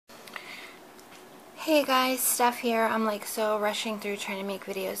Hey guys, Steph here. I'm like so rushing through trying to make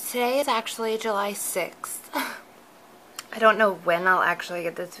videos. Today is actually July 6th. I don't know when I'll actually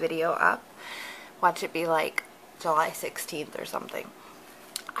get this video up. Watch it be like July 16th or something.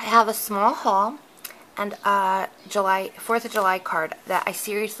 I have a small haul and a 4th of July card that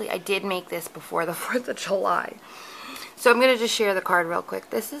I did make this before the 4th of July. So I'm going to just share the card real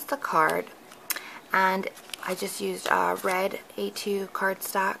quick. This is the card, and I just used a red A2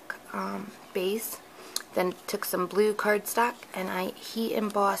 cardstock base. Then took some blue cardstock and I heat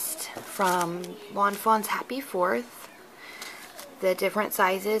embossed from Lawn Fawn's Happy 4th, the different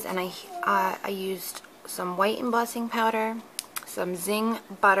sizes, and I used some white embossing powder, some Zing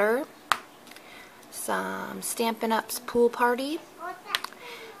butter, some Stampin' Up's Pool Party,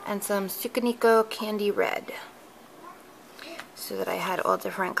 and some Sukaniko Candy Red, so that I had all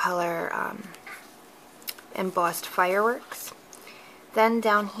different color embossed fireworks. Then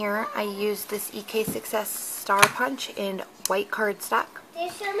down here, I used this EK Success Star Punch in white cardstock.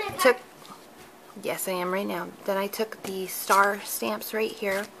 Yes, I am right now. Then I took the star stamps right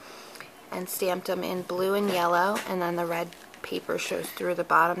here and stamped them in blue and yellow, and then the red paper shows through the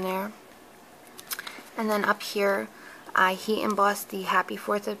bottom there. And then up here, I heat embossed the Happy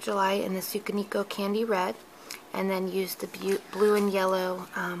 4th of July in the Sukaniko Candy Red, and then used the blue and yellow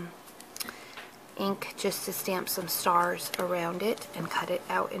ink just to stamp some stars around it and cut it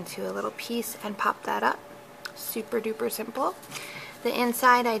out into a little piece and pop that up. Super duper simple. The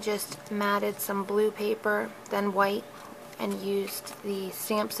inside, I just matted some blue paper, then white, and used the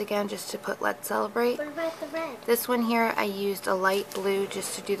stamps again just to put Let's Celebrate. What about the red? This one here, I used a light blue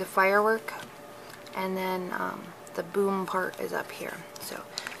just to do the firework, and then the boom part is up here. So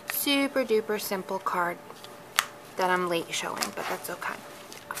super duper simple card that I'm late showing, but that's okay.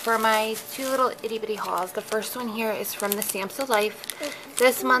 For my two little itty bitty hauls, the first one here is from the Stamps of Life.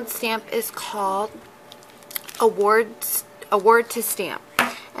 This month's stamp is called Award to Stamp,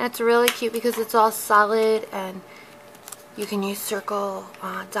 and it's really cute because it's all solid and you can use circle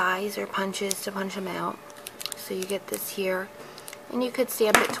dies or punches to punch them out. So you get this here, and you could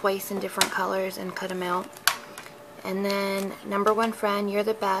stamp it twice in different colors and cut them out. And then, number one friend, you're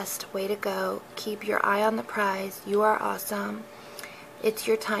the best, way to go, keep your eye on the prize, you are awesome. It's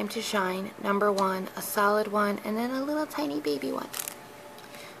your time to shine. Number one, a solid one, and then a little tiny baby one.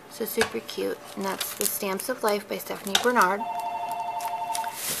 So super cute. And that's the Stamps of Life by Stephanie Bernard.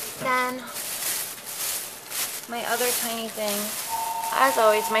 Then, my other tiny thing, as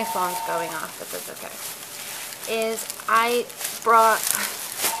always, my phone's going off, but that's okay, is I brought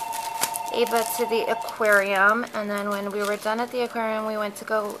Ava to the aquarium, and then when we were done at the aquarium, we went to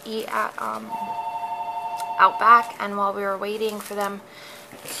go eat at Outback, and while we were waiting for them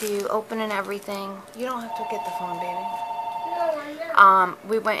to open and everything, you don't have to get the phone, baby. No,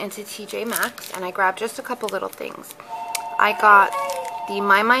 we went into TJ Maxx, and I grabbed just a couple little things. I got the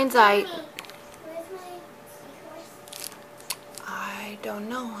My Mind's Eye. Where's my seahorse? I don't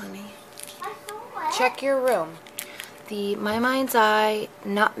know, honey. I saw it. Check your room. The My Mind's Eye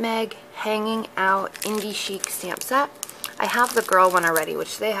Nutmeg Hanging Out Indie Chic stamp set. I have the girl one already,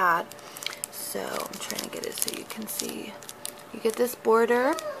 which they had. So I'm trying to get it so you can see. You get this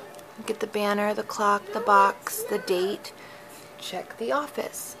border, you get the banner, the clock, the box, the date. Check the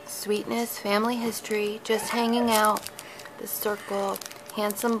office. Sweetness, family history, just hanging out, the circle,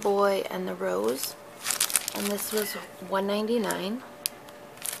 handsome boy, and the rose. And this was $1.99.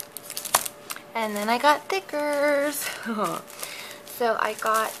 And then I got thickers. So I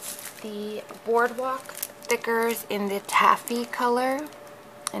got the Boardwalk thickers in the taffy color.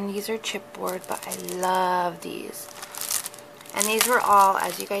 And these are chipboard, but I love these. And these were all,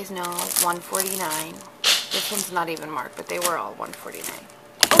 as you guys know, $1.49. This one's not even marked, but they were all $1.49.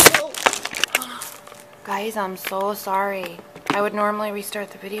 Oh. Guys, I'm so sorry. I would normally restart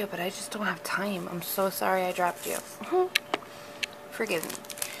the video, but I just don't have time. I'm so sorry I dropped you. Forgive me.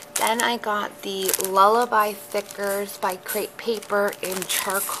 Then I got the Lullaby Thickers by Crate Paper in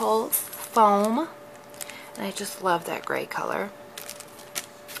charcoal foam. And I just love that gray color.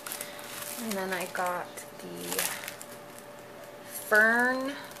 And then I got the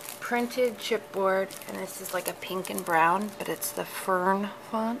Fern printed chipboard, and this is like a pink and brown, but it's the Fern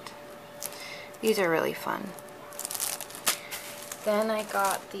font. These are really fun. Then I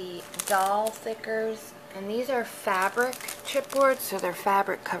got the Doll Thickers, and these are fabric chipboards, so they're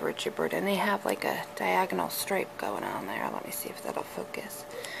fabric covered chipboard, and they have like a diagonal stripe going on there. Let me see if that'll focus.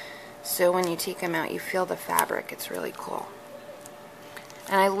 So when you take them out, you feel the fabric. It's really cool.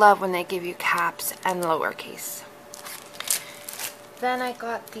 And I love when they give you caps and lowercase. Then I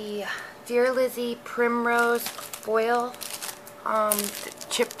got the Dear Lizzy Primrose foil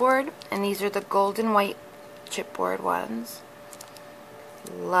chipboard, and these are the gold and white chipboard ones.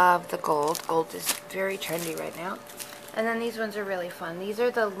 Love the gold. Gold is very trendy right now. And then these ones are really fun. These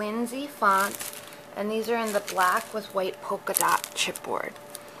are the Lindsay fonts, and these are in the black with white polka dot chipboard.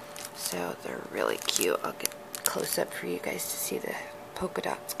 So they're really cute. I'll get close up for you guys to see the polka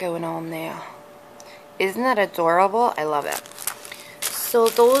dots going on there. Isn't that adorable? I love it. So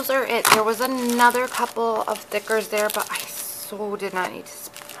those are it. There was another couple of stickers there, but I so did not need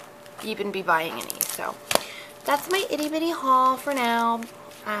to even be buying any. So that's my itty bitty haul for now,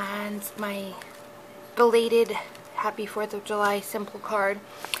 and my belated happy 4th of July simple card.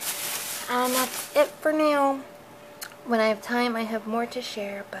 And that's it for now. When I have time, I have more to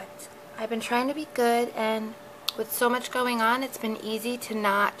share, but I've been trying to be good, and with so much going on, it's been easy to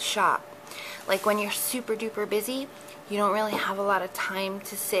not shop. Like when you're super duper busy, you don't really have a lot of time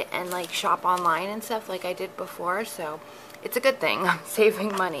to sit and like shop online and stuff like I did before, so it's a good thing. I'm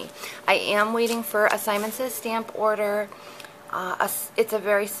saving money. I am waiting for a Simon Says stamp order. It's a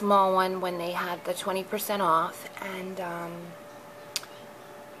very small one when they had the 20% off, and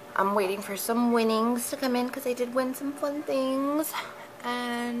I'm waiting for some winnings to come in because I did win some fun things,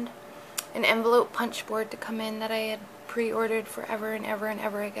 and an envelope punch board to come in that I had pre-ordered forever and ever and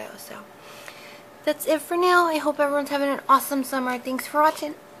ever ago. So that's it for now. I hope everyone's having an awesome summer. Thanks for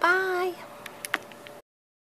watching. Bye!